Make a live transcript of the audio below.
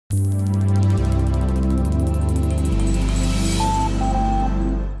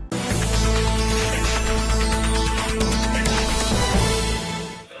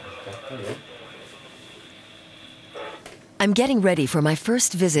I'm getting ready for my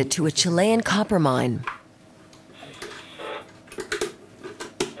first visit to a Chilean copper mine.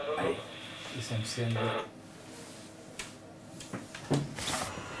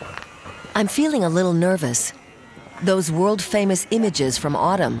 I'm feeling a little nervous. Those world-famous images from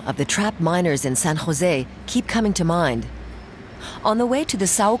autumn of the trapped miners in San Jose keep coming to mind. On the way to the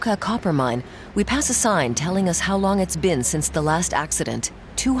Sauca copper mine, we pass a sign telling us how long it's been since the last accident,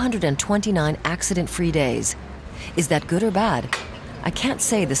 229 accident-free days. Is that good or bad? I can't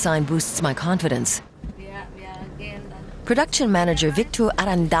say the sign boosts my confidence. Production manager Victor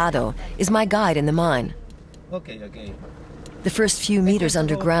Arandado is my guide in the mine. The first few meters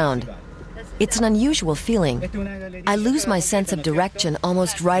underground. It's an unusual feeling. I lose my sense of direction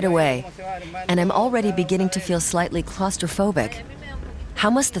almost right away, and I'm already beginning to feel slightly claustrophobic. How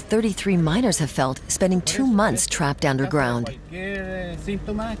must the 33 miners have felt spending 2 months trapped underground?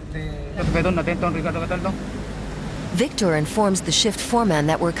 Victor informs the shift foreman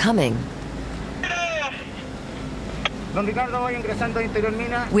that we're coming.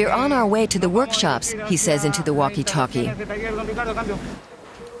 We're on our way to the workshops, he says into the walkie-talkie.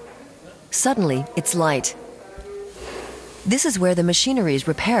 Suddenly, it's light. This is where the machinery is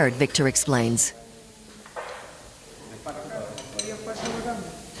repaired, Victor explains.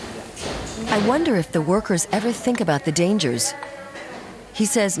 I wonder if the workers ever think about the dangers. He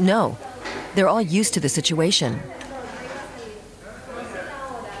says no, they're all used to the situation.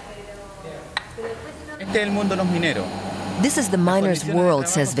 This is the miner's world,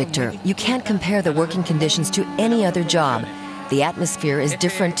 says Victor. You can't compare the working conditions to any other job. The atmosphere is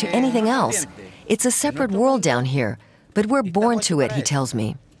different to anything else. It's a separate world down here, but we're born to it, he tells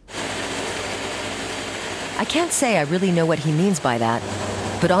me. I can't say I really know what he means by that,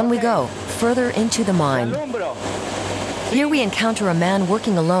 but on we go, further into the mine. Here we encounter a man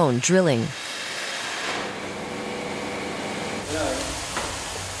working alone, drilling.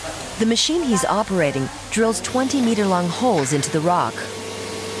 The machine he's operating drills 20-meter-long holes into the rock.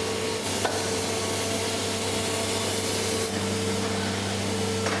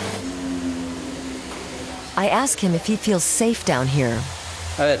 I ask him if he feels safe down here.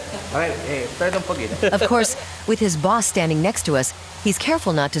 Of course, with his boss standing next to us, he's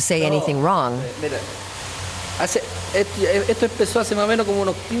careful not to say anything wrong.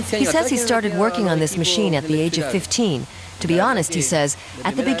 He says he started working on this machine at the age of 15. To be honest, he says,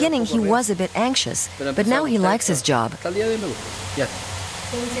 at the beginning he was a bit anxious, but now he likes his job.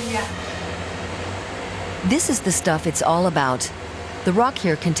 This is the stuff it's all about. The rock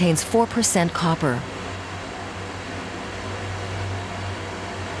here contains 4% copper.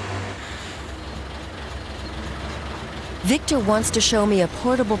 Victor wants to show me a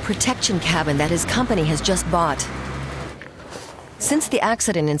portable protection cabin that his company has just bought. Since the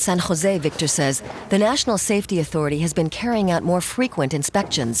accident in San Jose, Victor says, the National Safety Authority has been carrying out more frequent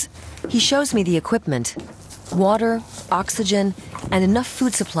inspections. He shows me the equipment: water, oxygen, and enough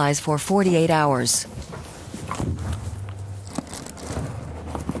food supplies for 48 hours.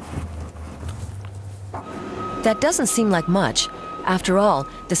 That doesn't seem like much. After all,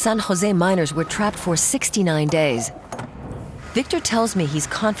 the San Jose miners were trapped for 69 days. Victor tells me he's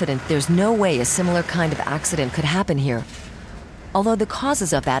confident there's no way a similar kind of accident could happen here, although the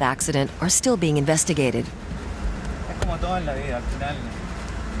causes of that accident are still being investigated.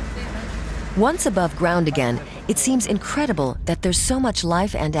 Once above ground again, it seems incredible that there's so much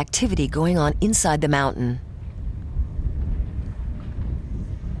life and activity going on inside the mountain.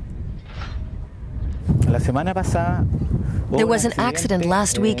 There was an accident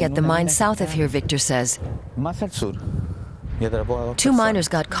last week at the mine south of here, Victor says. 2 miners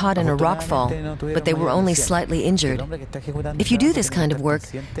got caught in a rockfall, but they were only slightly injured. If you do this kind of work,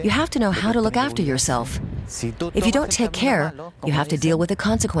 you have to know how to look after yourself. If you don't take care, you have to deal with the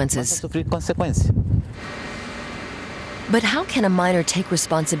consequences. But how can a miner take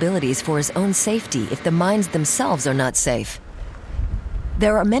responsibilities for his own safety if the mines themselves are not safe?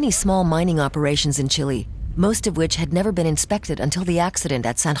 There are many small mining operations in Chile, most of which had never been inspected until the accident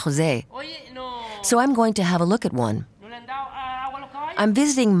at San Jose. So I'm going to have a look at one. I'm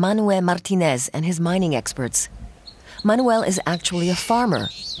visiting Manuel Martinez and his mining experts. Manuel is actually a farmer.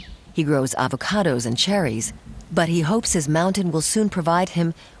 He grows avocados and cherries, but he hopes his mountain will soon provide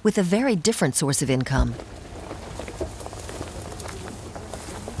him with a very different source of income.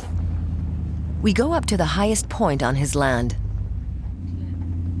 We go up to the highest point on his land.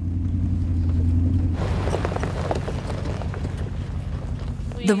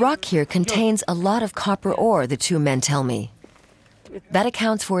 The rock here contains a lot of copper ore, the 2 men tell me. That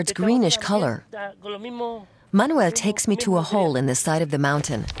accounts for its greenish color. Manuel takes me to a hole in the side of the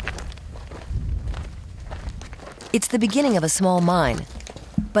mountain. It's the beginning of a small mine,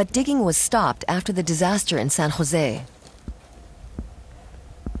 but digging was stopped after the disaster in San Jose.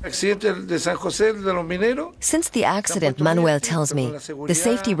 Since the accident, Manuel tells me, the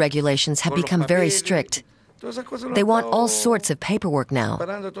safety regulations have become very strict. They want all sorts of paperwork now.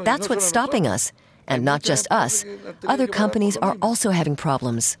 That's what's stopping us. And not just us. Other companies are also having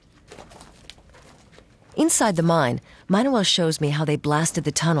problems. Inside the mine, Manuel shows me how they blasted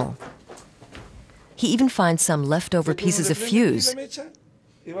the tunnel. He even finds some leftover pieces of fuse.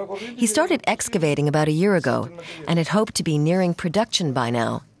 He started excavating about a year ago and had hoped to be nearing production by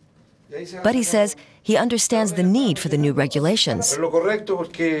now. But he says he understands the need for the new regulations.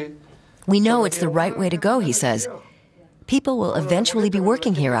 We know it's the right way to go, he says. People will eventually be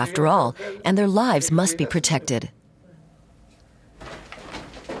working here after all, and their lives must be protected.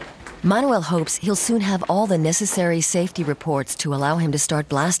 Manuel hopes he'll soon have all the necessary safety reports to allow him to start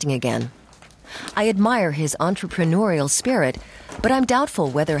blasting again. I admire his entrepreneurial spirit, but I'm doubtful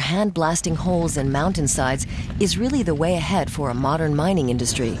whether hand-blasting holes in mountainsides is really the way ahead for a modern mining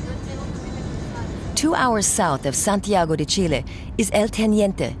industry. 2 hours south of Santiago de Chile is El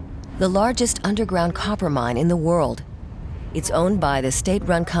Teniente, the largest underground copper mine in the world. It's owned by the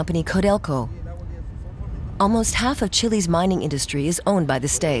state-run company Codelco. Almost half of Chile's mining industry is owned by the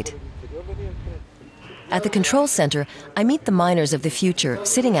state. At the control center, I meet the miners of the future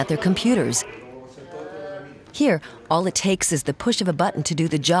sitting at their computers. Here, all it takes is the push of a button to do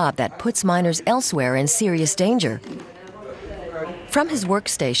the job that puts miners elsewhere in serious danger. From his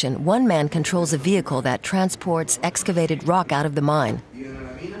workstation, one man controls a vehicle that transports excavated rock out of the mine.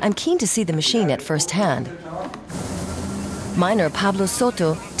 I'm keen to see the machine at first hand. Miner Pablo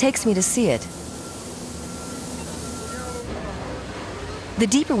Soto takes me to see it. The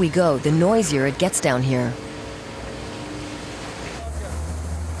deeper we go, the noisier it gets down here.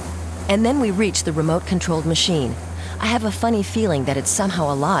 And then we reach the remote-controlled machine. I have a funny feeling that it's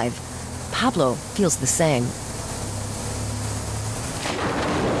somehow alive. Pablo feels the same.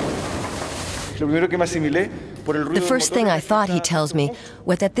 The first thing I thought, he tells me,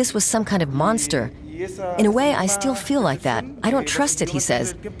 was that this was some kind of monster. In a way, I still feel like that. I don't trust it, he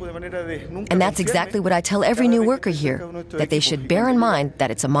says. And that's exactly what I tell every new worker here, that they should bear in mind that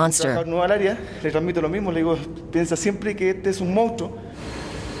it's a monster.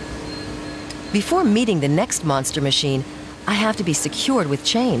 Before meeting the next monster machine, I have to be secured with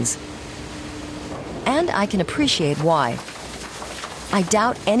chains. And I can appreciate why. I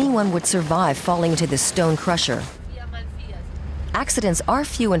doubt anyone would survive falling into this stone crusher. Accidents are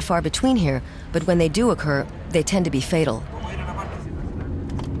few and far between here, but when they do occur, they tend to be fatal.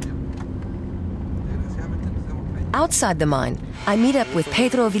 Outside the mine, I meet up with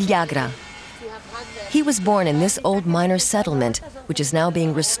Pedro Villagra. He was born in this old miner settlement, which is now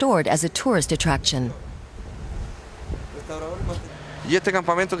being restored as a tourist attraction.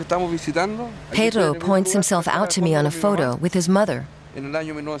 Pedro points himself out to me on a photo with his mother.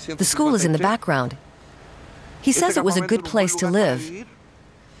 The school is in the background. He says it was a good place to live.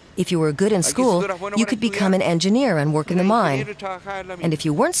 If you were good in school, you could become an engineer and work in the mine. And if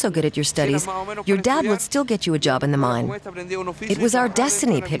you weren't so good at your studies, your dad would still get you a job in the mine. It was our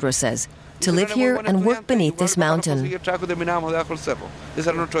destiny, Pedro says, to live here and work beneath this mountain.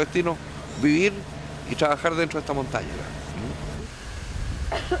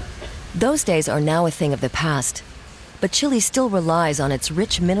 Those days are now a thing of the past. But Chile still relies on its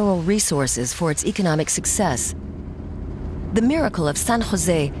rich mineral resources for its economic success. The miracle of San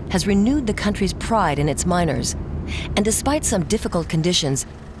Jose has renewed the country's pride in its miners. And despite some difficult conditions,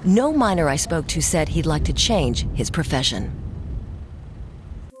 no miner I spoke to said he'd like to change his profession.